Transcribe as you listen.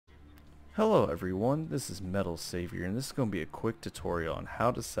Hello everyone, this is Metal Savior and this is going to be a quick tutorial on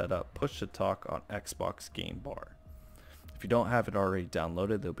how to set up push to talk on Xbox Game Bar. If you don't have it already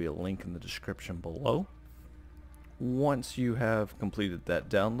downloaded, there'll be a link in the description below. Once you have completed that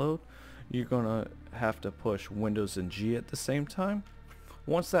download, you're going to have to push Windows and G at the same time.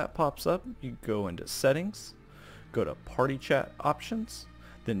 Once that pops up, you go into settings, go to party chat options,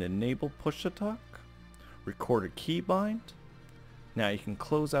 then enable push to talk, record a keybind. Now you can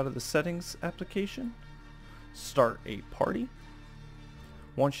close out of the settings application, start a party.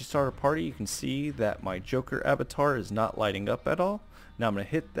 Once you start a party, you can see that my Joker avatar is not lighting up at all. Now I'm going to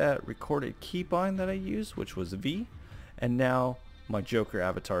hit that recorded keybind that I used, which was V, and now my Joker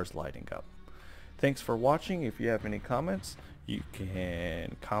avatar is lighting up. Thanks for watching. If you have any comments, you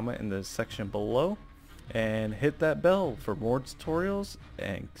can comment in the section below and hit that bell for more tutorials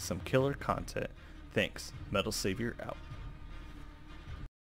and some killer content. Thanks. Metal Savior out.